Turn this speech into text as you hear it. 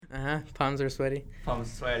Palms are sweaty.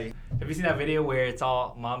 Palms sweaty. Have you seen that video where it's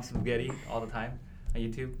all mom spaghetti all the time on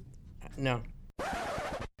YouTube? No.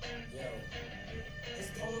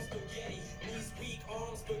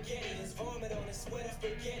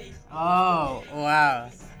 Oh, wow.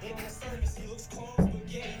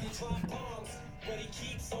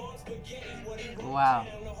 Wow.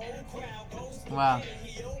 Wow.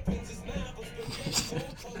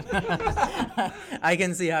 I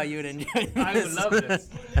can see how you would enjoy this. I would love this.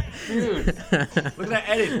 Dude, look at that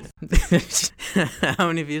edit. How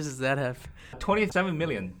many views does that have? 27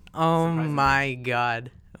 million. Oh my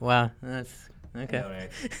god. Wow. That's okay. I know, right?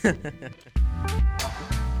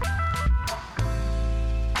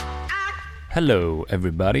 Hello,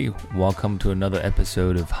 everybody. Welcome to another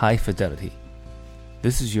episode of High Fidelity.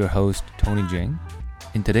 This is your host, Tony Jing.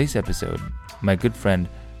 In today's episode, my good friend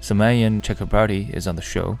Samayan Chakrabarti is on the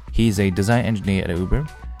show. He's a design engineer at Uber,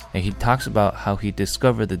 and he talks about how he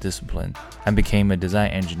discovered the discipline and became a design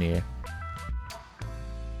engineer.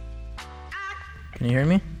 Can you hear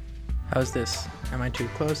me? How's this? Am I too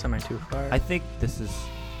close? Am I too far? I think this is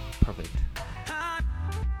perfect.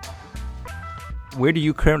 Where do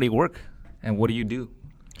you currently work, and what do you do?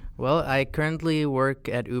 Well, I currently work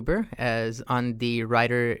at Uber as on the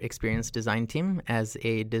rider experience design team as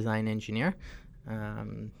a design engineer.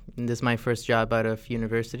 This is my first job out of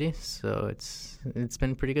university, so it's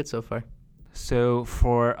been pretty good so far. So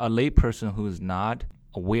for a layperson who's not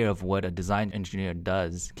aware of what a design engineer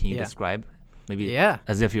does, can you describe? Maybe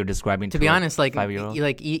as if you're describing to be honest, like 5-year-old?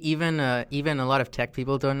 Even a lot of tech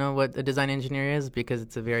people don't know what a design engineer is because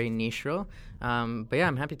it's a very niche role. But yeah,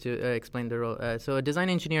 I'm happy to explain the role. So a design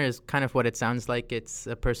engineer is kind of what it sounds like. It's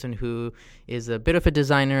a person who is a bit of a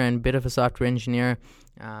designer and a bit of a software engineer.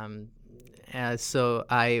 So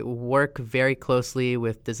I work very closely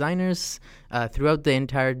with designers throughout the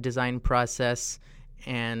entire design process,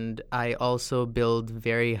 and I also build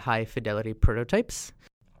very high fidelity prototypes.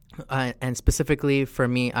 And specifically for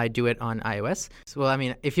me, I do it on iOS. So, well, I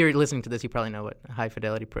mean, if you're listening to this, you probably know what high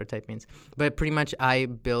fidelity prototype means. But pretty much I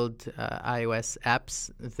build iOS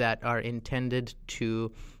apps that are intended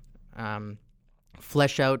to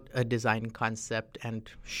flesh out a design concept and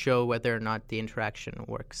show whether or not the interaction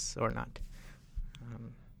works or not.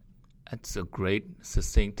 That's a great,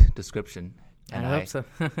 succinct description. And I hope so.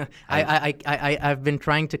 I've been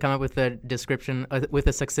trying to come up with a description, with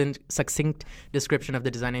a succinct description of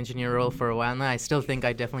the design engineer role for a while now. I still think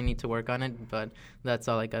I definitely need to work on it, but that's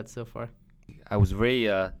all I got so far. I was very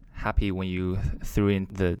happy when you threw in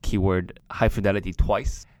the keyword high fidelity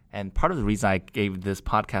twice. And part of the reason I gave this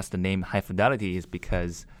podcast the name High Fidelity is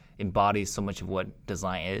because it embodies so much of what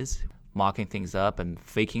design is, mocking things up and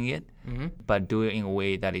faking it, but doing it in a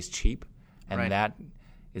way that is cheap. And that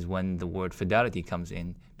is when the word fidelity comes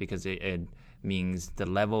in, because it means the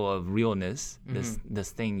level of realness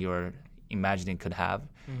this thing you're imagining could have.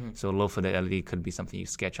 So low fidelity could be something you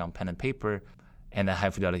sketch on pen and paper, and the high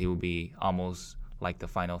fidelity would be almost like the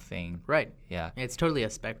final thing. Right. Yeah. It's totally a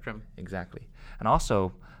spectrum. Exactly. And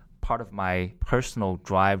also, part of my personal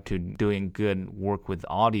drive to doing good work with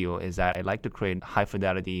audio is that I like to create high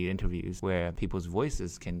fidelity interviews where people's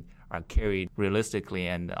voices are carried realistically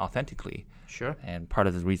and authentically. Sure. And part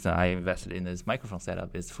of the reason I invested in this microphone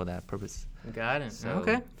setup is for that purpose. Got it. So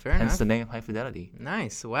okay, fair enough. Hence the name High Fidelity.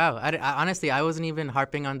 Nice. Wow. Honestly, I wasn't even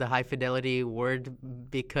harping on the high fidelity word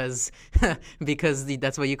because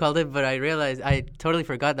that's what you called it, but I realized I totally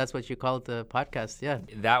forgot that's what you called the podcast. Yeah.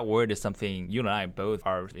 That word is something you and I both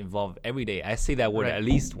are involved every day. I say that word at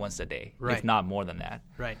least once a day, if not more than that.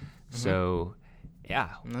 Right. So, yeah.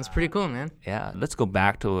 That's pretty cool, man. Yeah. Let's go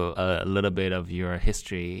back to a little bit of your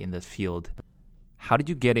history in this field. How did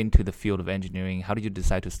you get into the field of engineering? How did you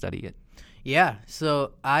decide to study it? Yeah.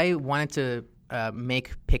 So I wanted to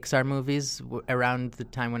make Pixar movies around the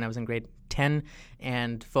time when I was in grade 10,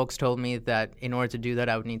 and folks told me that in order to do that,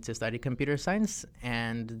 I would need to study computer science,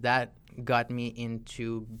 and that got me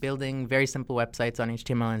into building very simple websites on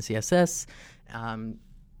HTML and CSS.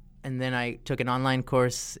 And then I took an online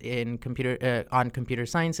course in computer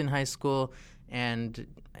science in high school, and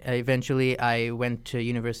eventually I went to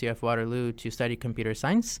University of Waterloo to study computer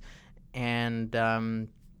science. And the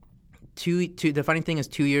funny thing is,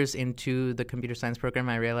 2 years into the computer science program,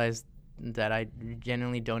 I realized that I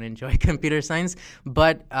genuinely don't enjoy computer science,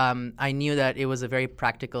 but I knew that it was a very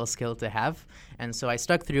practical skill to have, and so I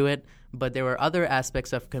stuck through it. But there were other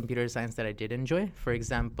aspects of computer science that I did enjoy. For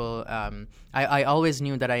example, I always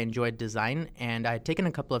knew that I enjoyed design, and I had taken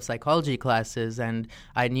a couple of psychology classes, and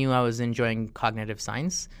I knew I was enjoying cognitive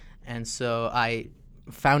science. And so I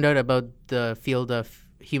found out about the field of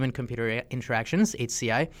human-computer interactions,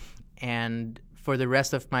 HCI, and for the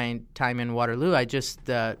rest of my time in Waterloo, I just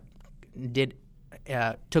took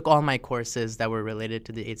all my courses that were related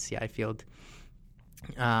to the HCI field.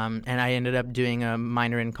 And I ended up doing a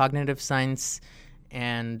minor in cognitive science,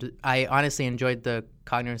 and I honestly enjoyed the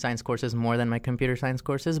cognitive science courses more than my computer science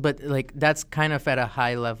courses. But like that's kind of at a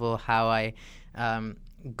high level how I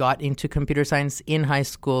got into computer science in high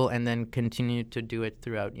school and then continued to do it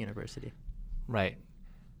throughout university. Right.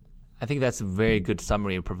 I think that's a very good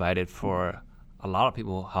summary provided for a lot of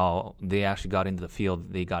people how they actually got into the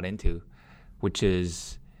field they got into, which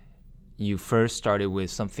is you first started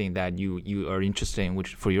with something that you are interested in,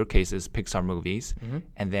 which for your case is Pixar movies,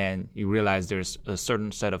 and then you realize there's a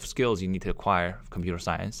certain set of skills you need to acquire of computer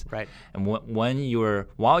science. Right. And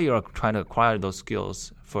while you're trying to acquire those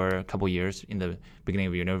skills for a couple years in the beginning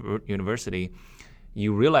of your university,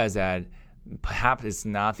 you realize that perhaps it's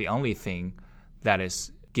not the only thing that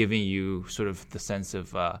is giving you sort of the sense of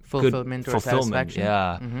fulfillment or satisfaction.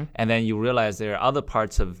 Yeah. And then you realize there are other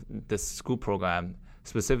parts of this school program,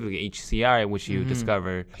 specifically HCI, which you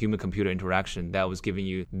discover human-computer interaction, that was giving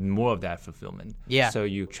you more of that fulfillment. Yeah. So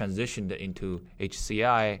you transitioned into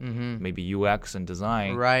HCI, maybe UX and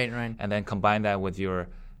design. Right. And then combine that with your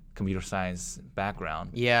computer science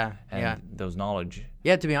background. Yeah. And those knowledge.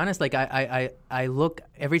 Yeah, to be honest, like I look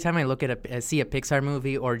every time I look at see a Pixar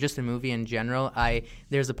movie or just a movie in general,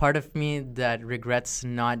 there's a part of me that regrets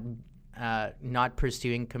not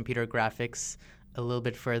pursuing computer graphics a little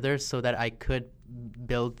bit further so that I could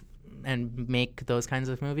build and make those kinds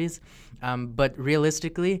of movies. But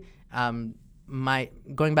realistically,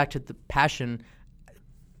 going back to the passion,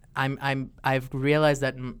 I've realized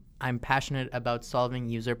that I'm passionate about solving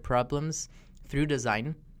user problems through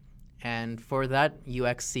design. And for that,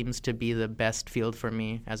 UX seems to be the best field for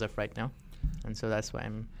me as of right now. And so that's why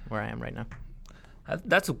I'm where I am right now.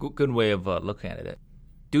 That's a good way of looking at it.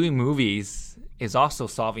 Doing movies is also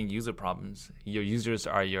solving user problems. Your users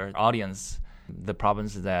are your audience. The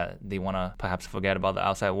problems is that they want to perhaps forget about the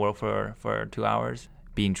outside world for 2 hours,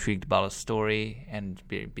 be intrigued about a story and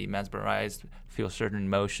be mesmerized, feel certain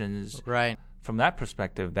emotions. Right. From that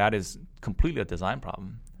perspective, that is completely a design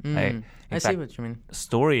problem. Right? I see what you mean.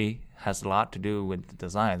 Story has a lot to do with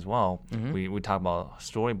design as well. We talk about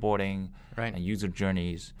storyboarding and user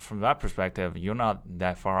journeys. From that perspective, you're not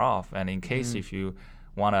that far off. And in case if you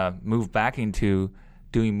want to move back into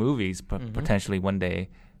doing movies potentially one day,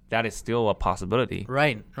 that is still a possibility.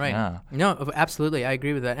 Right. Yeah. No, absolutely. I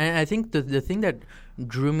agree with that. And I think the thing that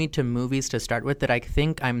drew me to movies to start with that I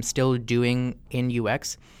think I'm still doing in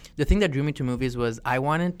UX, the thing that drew me to movies was I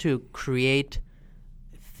wanted to create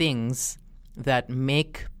things that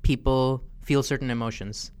make people feel certain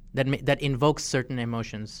emotions, that invokes certain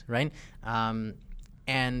emotions, right?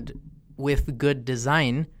 And with good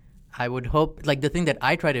design, I would hope, like the thing that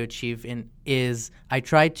I try to achieve is I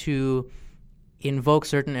try to invoke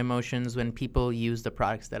certain emotions when people use the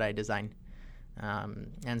products that I design.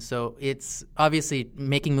 And so it's obviously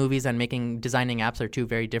making movies and designing apps are two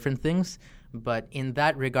very different things. But in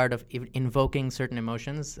that regard of invoking certain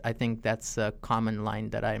emotions, I think that's a common line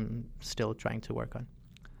that I'm still trying to work on.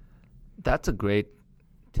 That's a great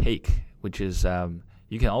take, which is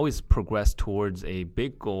you can always progress towards a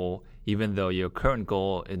big goal, even though your current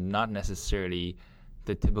goal is not necessarily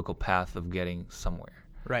the typical path of getting somewhere.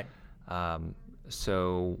 Right.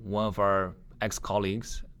 So one of our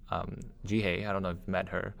ex-colleagues, Jihei, I don't know if you've met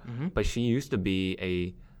her, but she used to be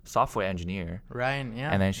a software engineer. Right,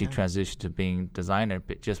 yeah. And then she transitioned to being designer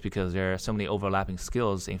just because there are so many overlapping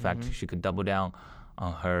skills. In fact, she could double down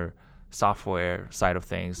on her software side of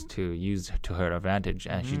things to use to her advantage,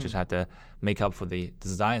 and she just had to make up for the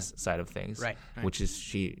design side of things, which is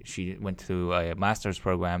she went to a master's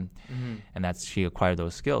program, and she acquired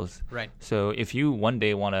those skills. Right. So if you one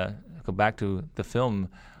day want to go back to the film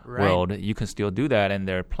world, you can still do that, and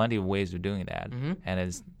there are plenty of ways of doing that, and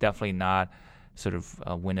it's definitely not sort of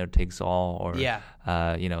a winner takes all, or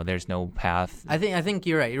there's no path. I think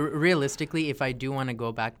you're right. Realistically, if I do want to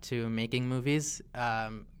go back to making movies,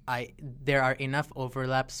 there are enough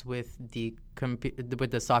overlaps with the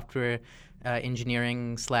software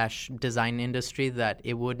engineering / design industry that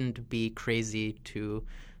it wouldn't be crazy to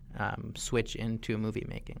switch into movie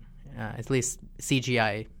making, at least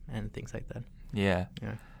CGI and things like that. Yeah.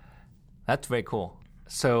 That's very cool.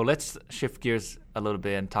 So let's shift gears a little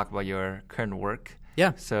bit and talk about your current work.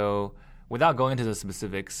 Yeah. So without going into the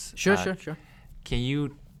specifics, Sure. Can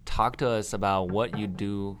you talk to us about what you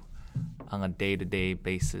do on a day-to-day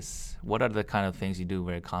basis? What are the kind of things you do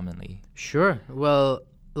very commonly? Sure. Well,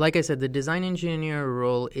 like I said, the design engineer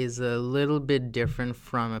role is a little bit different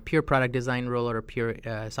from a pure product design role or a pure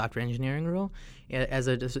software engineering role As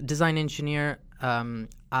a design engineer,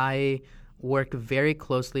 I work very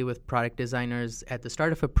closely with product designers at the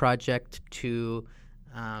start of a project to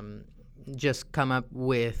just come up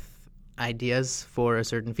with ideas for a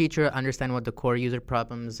certain feature, understand what the core user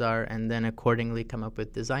problems are, and then accordingly come up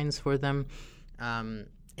with designs for them. And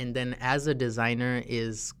then as a designer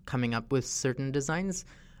is coming up with certain designs,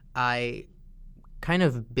 I kind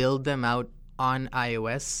of build them out on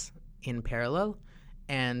iOS in parallel.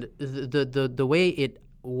 And the way it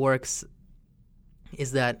works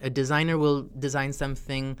is that a designer will design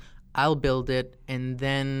something, I'll build it, and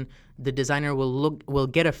then the designer will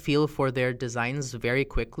get a feel for their designs very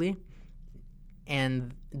quickly,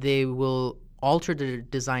 and they will alter the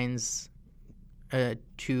designs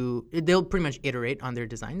they'll pretty much iterate on their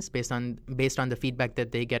designs based on the feedback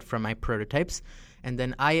that they get from my prototypes. And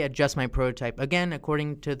then I adjust my prototype again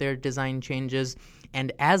according to their design changes.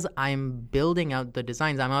 And as I'm building out the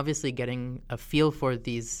designs, I'm obviously getting a feel for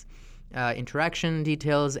these interaction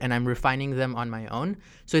details, and I'm refining them on my own.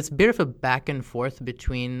 So it's a bit of a back and forth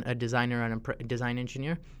between a designer and a design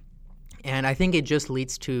engineer. And I think it just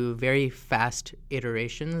leads to very fast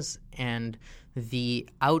iterations, and the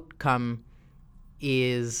outcome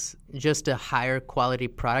is just a higher quality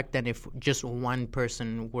product than if just one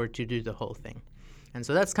person were to do the whole thing. And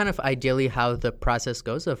so that's kind of ideally how the process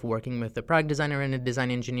goes of working with the product designer and a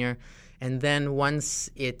design engineer. And then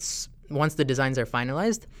once the designs are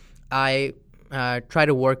finalized, I try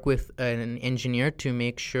to work with an engineer to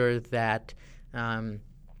make sure that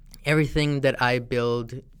everything that I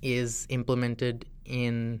build is implemented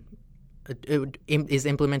to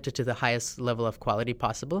the highest level of quality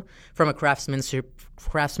possible from a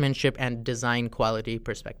craftsmanship and design quality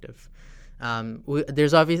perspective.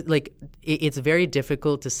 There's obviously it's very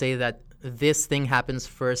difficult to say that this thing happens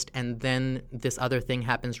first and then this other thing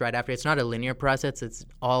happens right after. It's not a linear process. It's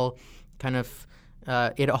all kind of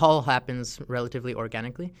it all happens relatively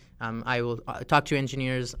organically. I will talk to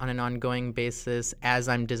engineers on an ongoing basis as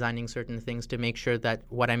I'm designing certain things to make sure that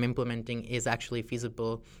what I'm implementing is actually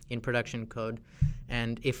feasible in production code.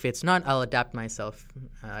 And if it's not, I'll adapt myself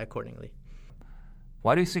accordingly.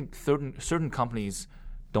 Why do you think certain companies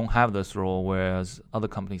don't have this role, whereas other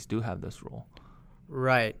companies do have this role?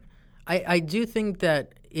 Right. I do think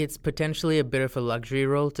that it's potentially a bit of a luxury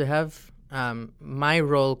role to have. My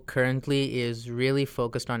role currently is really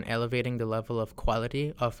focused on elevating the level of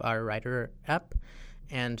quality of our Writer app.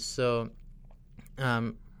 And so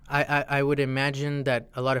I would imagine that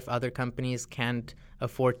a lot of other companies can't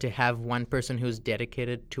afford to have one person who's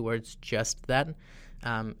dedicated towards just that.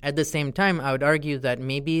 At the same time, I would argue that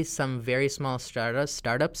maybe some very small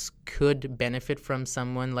startups could benefit from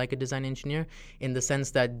someone like a design engineer in the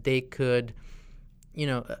sense that they could,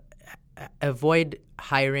 avoid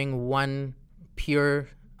hiring one pure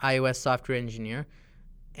iOS software engineer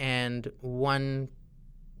and one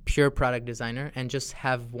pure product designer and just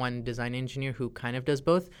have one design engineer who kind of does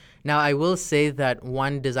both. Now, I will say that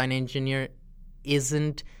one design engineer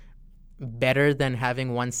isn't better than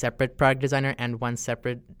having one separate product designer and one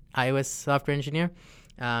separate iOS software engineer.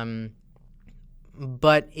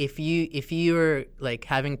 But if you're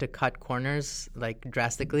having to cut corners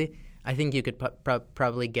drastically, I think you could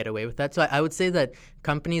probably get away with that. So I would say that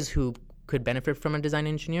companies who could benefit from a design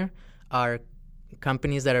engineer are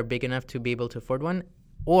companies that are big enough to be able to afford one,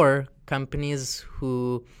 or companies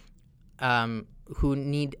who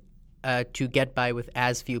need to get by with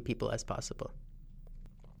as few people as possible.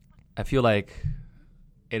 I feel like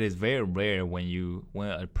it is very rare when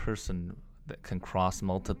a person that can cross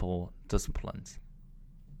multiple disciplines,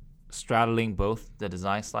 straddling both the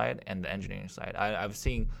design side and the engineering side. I've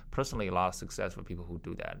seen personally a lot of success for people who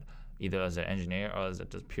do that, either as an engineer or as a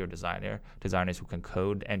just pure designer. Designers who can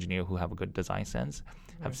code, engineer who have a good design sense.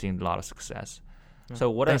 Right. I've seen a lot of success. Yeah. So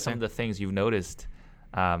what are some of the things you've noticed,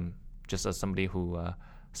 just as somebody who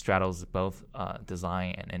straddles both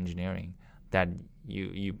design and engineering, that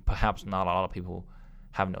you perhaps not a lot of people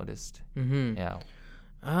have noticed? Mm-hmm. Yeah.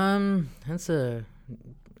 That's a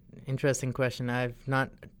interesting question. I've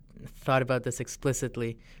not thought about this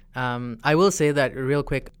explicitly. I will say that real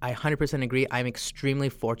quick, I 100% agree. I'm extremely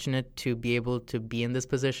fortunate to be able to be in this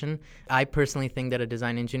position. I personally think that a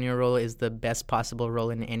design engineer role is the best possible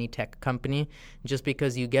role in any tech company, just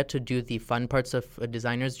because you get to do the fun parts of a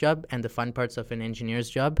designer's job and the fun parts of an engineer's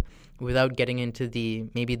job without getting into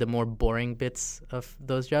maybe the more boring bits of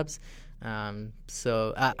those jobs.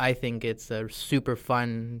 So I think it's a super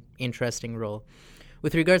fun, interesting role.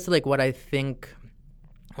 With regards to what I think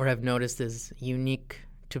or have noticed is unique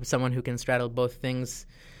to someone who can straddle both things,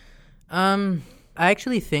 I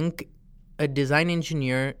actually think a design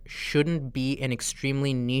engineer shouldn't be an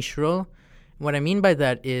extremely niche role, What I mean by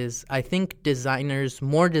that is I think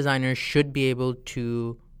more designers should be able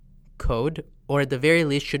to code, or at the very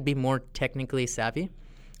least should be more technically savvy.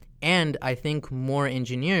 And I think more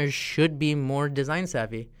engineers should be more design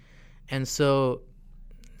savvy. And so,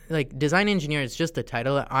 like, design engineer is just a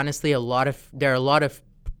title. Honestly, there are a lot of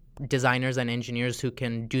designers and engineers who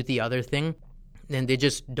can do the other thing, and they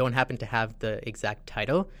just don't happen to have the exact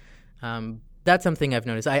title. That's something I've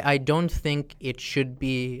noticed. I don't think it should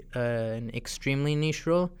be an extremely niche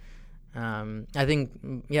role.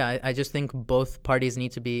 I just think both parties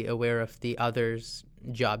need to be aware of the other's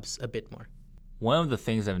jobs a bit more. One of the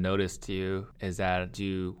things I've noticed to you is that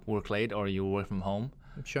you work late or you work from home.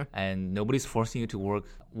 Sure. And nobody's forcing you to work.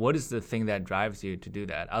 What is the thing that drives you to do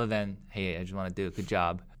that, other than, hey, I just want to do a good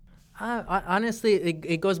job? Honestly,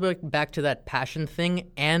 it goes back to that passion thing,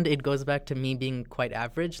 and it goes back to me being quite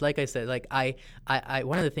average. Like I said, like I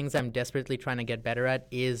one of the things I'm desperately trying to get better at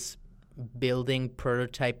is building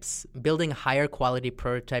higher quality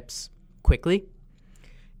prototypes quickly.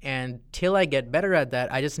 And till I get better at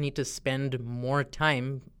that, I just need to spend more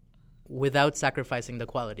time without sacrificing the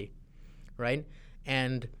quality, right?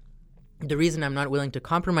 And the reason I'm not willing to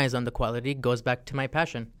compromise on the quality goes back to my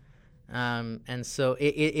passion. And so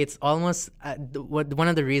it's almost one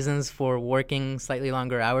of the reasons for working slightly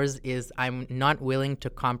longer hours is I'm not willing to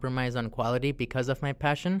compromise on quality because of my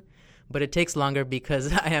passion, but it takes longer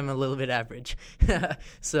because I am a little bit average.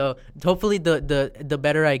 So hopefully the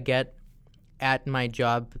better I get at my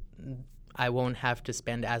job, I won't have to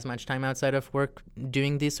spend as much time outside of work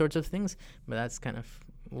doing these sorts of things, but that's kind of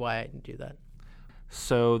why I do that.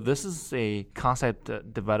 So this is a concept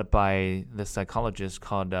developed by the psychologist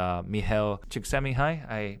called Mihaly Csikszentmihalyi.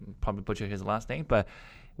 I probably butchered his last name, but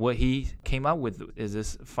what he came up with is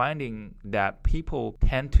this finding that people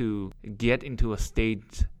tend to get into a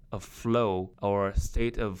state of flow or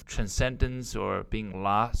state of transcendence or being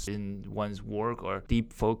lost in one's work or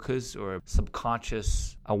deep focus or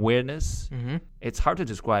subconscious awareness. Mm-hmm. It's hard to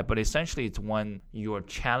describe, but essentially it's when your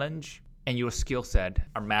challenge and your skill set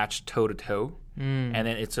are matched toe-to-toe. And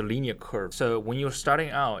then it's a linear curve. So when you're starting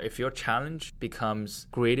out, if your challenge becomes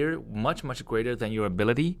greater, much, much greater than your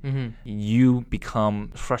ability, you become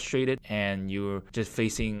frustrated and you're just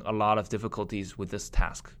facing a lot of difficulties with this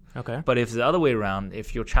task. Okay. But if it's the other way around,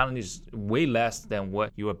 if your challenge is way less than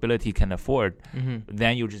what your ability can afford,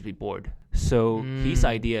 then you'll just be bored. So his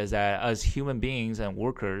idea is that as human beings and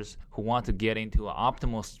workers who want to get into an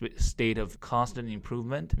optimal state of constant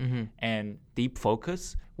improvement and deep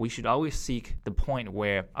focus, we should always seek the point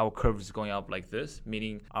where our curve is going up like this,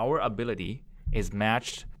 meaning our ability is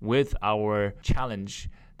matched with our challenge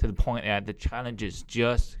to the point that the challenge is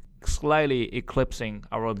just slightly eclipsing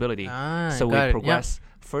our ability. So we progress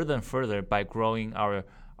further and further by growing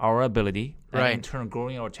our ability and in turn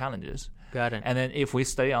growing our challenges. Got it. And then if we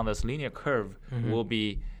stay on this linear curve, we'll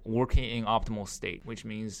be working in optimal state, which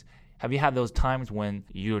means, have you had those times when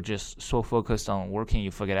you're just so focused on working, you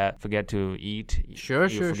forget to eat? Sure.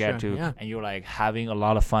 And you're like having a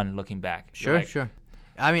lot of fun looking back. Sure.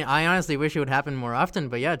 I mean, I honestly wish it would happen more often,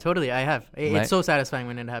 but yeah, totally, I have. It's so satisfying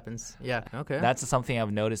when it happens. Yeah, okay. That's something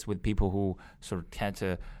I've noticed with people who sort of tend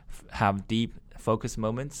to have deep focus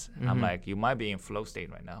moments. I'm like, you might be in flow state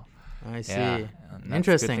right now. I see. Yeah,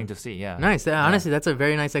 interesting. Good thing to see. Yeah. Nice. Honestly, that's a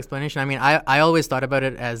very nice explanation. I mean, I always thought about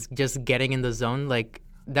it as just getting in the zone. Like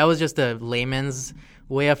that was just a layman's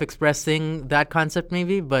way of expressing that concept,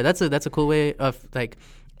 maybe. But that's a cool way of like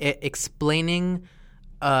explaining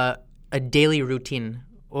a daily routine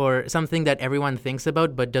or something that everyone thinks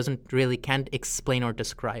about but can't explain or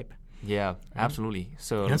describe. Yeah, absolutely.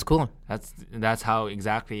 So that's cool. That's how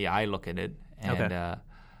exactly I look at it. And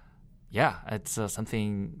it's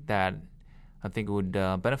something that I think would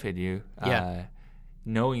benefit you.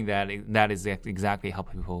 Knowing that is exactly how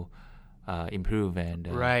people improve and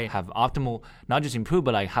have optimal, not just improve,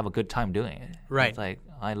 but like have a good time doing it. Right. It's like,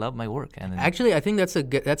 I love my work. And actually, I think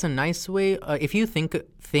that's a nice way. If you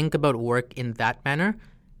think about work in that manner,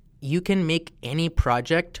 you can make any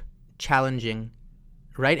project challenging.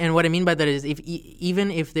 Right? And what I mean by that is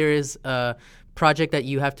even if there is a project that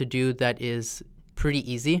you have to do that is pretty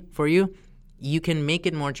easy for you, you can make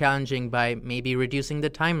it more challenging by maybe reducing the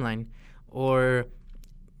timeline or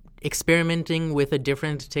experimenting with a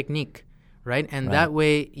different technique, right? And that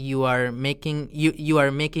way you are making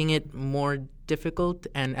it more difficult,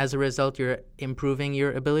 and as a result you're improving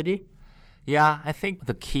your ability. Yeah, I think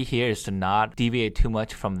the key here is to not deviate too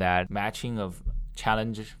much from that matching of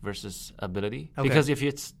challenge versus ability. Okay. Because if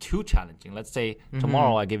it's too challenging, let's say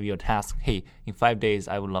tomorrow I give you a task, hey, in 5 days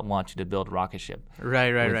I would want you to build a rocket ship.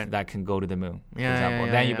 Right. That can go to the moon, for Yeah, example.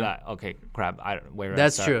 yeah, Then yeah, you'd be yeah. like, okay, crap, where do I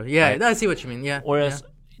That's start? true. Yeah, Right? I see what you mean. Yeah. Whereas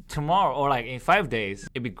tomorrow, or like in 5 days,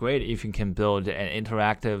 it'd be great if you can build an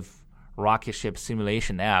interactive rocket ship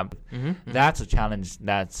simulation app. That's a challenge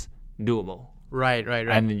that's doable. Right.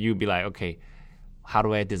 And then you'd be like, okay, how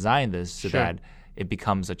do I design this so that it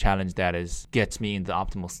becomes a challenge that gets me in the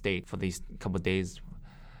optimal state for these couple of days?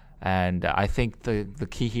 And I think the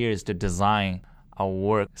key here is to design our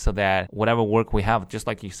work so that whatever work we have, just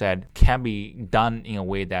like you said, can be done in a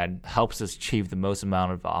way that helps us achieve the most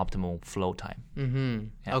amount of optimal flow time.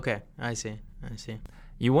 Yeah. Okay, I see.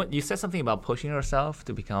 You said something about pushing yourself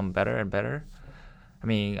to become better and better. I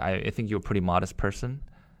mean, I think you're a pretty modest person.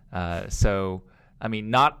 So, I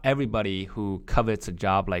mean, not everybody who covets a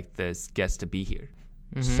job like this gets to be here.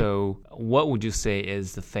 So what would you say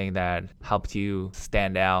is the thing that helped you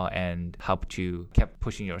stand out and helped you keep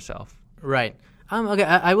pushing yourself? Right. Okay,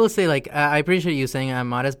 I will say, like, I appreciate you saying I'm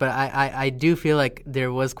modest, but I do feel like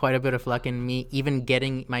there was quite a bit of luck in me even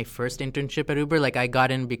getting my first internship at Uber. Like, I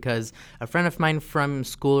got in because a friend of mine from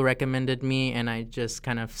school recommended me, and I just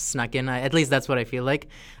kind of snuck in. At least that's what I feel like.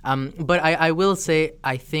 But I will say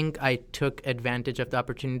I think I took advantage of the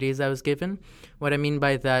opportunities I was given. What I mean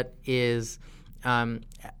by that is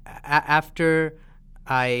after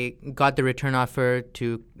I got the return offer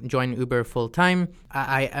to join Uber full-time.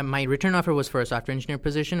 My return offer was for a software engineer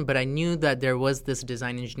position, but I knew that there was this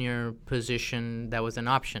design engineer position that was an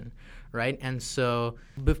option, right? And so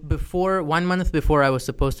before 1 month before I was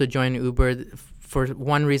supposed to join Uber, for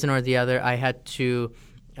one reason or the other, I had to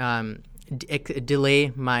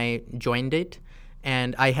delay my join date.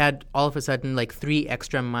 And I had all of a sudden like 3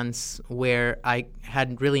 extra months where I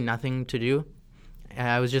had really nothing to do.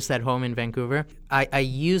 I was just at home in Vancouver. I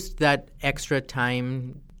used that extra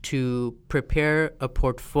time to prepare a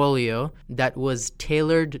portfolio that was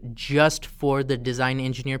tailored just for the design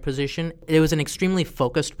engineer position. It was an extremely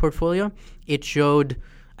focused portfolio. It showed,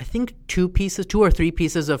 I think, 2 or 3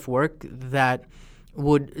 pieces of work that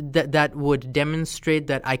would demonstrate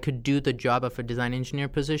that I could do the job of a design engineer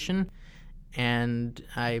position. And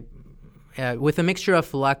I, with a mixture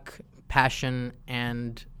of luck, passion,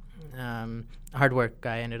 and hard work,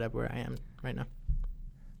 I ended up where I am right now.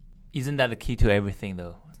 Isn't that the key to everything,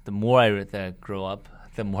 though? The more I grow up,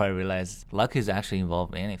 the more I realize luck is actually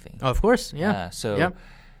involved in anything. Oh, of course, yeah.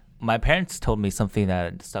 My parents told me something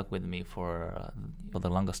that stuck with me for the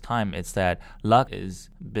longest time. It's that luck is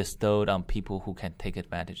bestowed on people who can take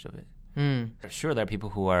advantage of it. Sure, there are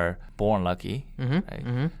people who are born lucky,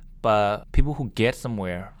 right? But people who get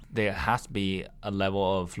somewhere, there has to be a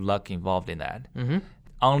level of luck involved in that.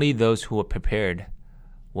 Only those who are prepared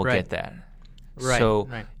will get that. So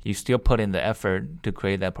you still put in the effort to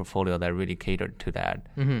create that portfolio that really catered to that.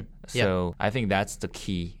 So I think that's the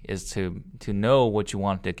key, is to know what you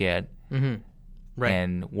want to get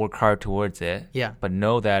and work hard towards it. But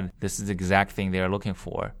know that this is the exact thing they are looking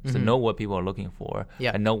for. So know what people are looking for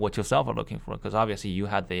and know what yourself are looking for. Because obviously you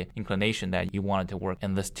had the inclination that you wanted to work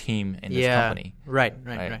in this team, in this company. Right.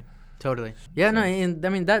 Totally. Yeah, no, I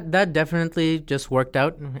mean that definitely just worked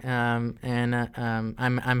out, and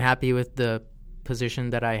I'm happy with the position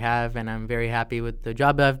that I have, and I'm very happy with the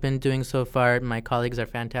job I've been doing so far. My colleagues are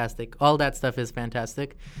fantastic. All that stuff is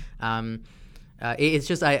fantastic. It's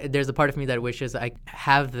just there's a part of me that wishes I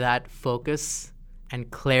have that focus and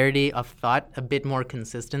clarity of thought a bit more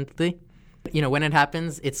consistently. You know, when it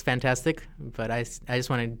happens, it's fantastic, but I just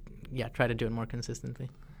want to try to do it more consistently.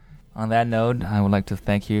 On that note, I would like to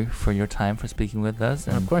thank you for your time, for speaking with us.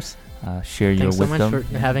 And of course. Share your wisdom. Thanks so much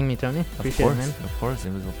for having me, Tony. Appreciate it, man. Of course.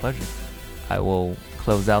 It was a pleasure. I will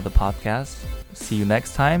close out the podcast. See you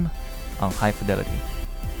next time on High Fidelity.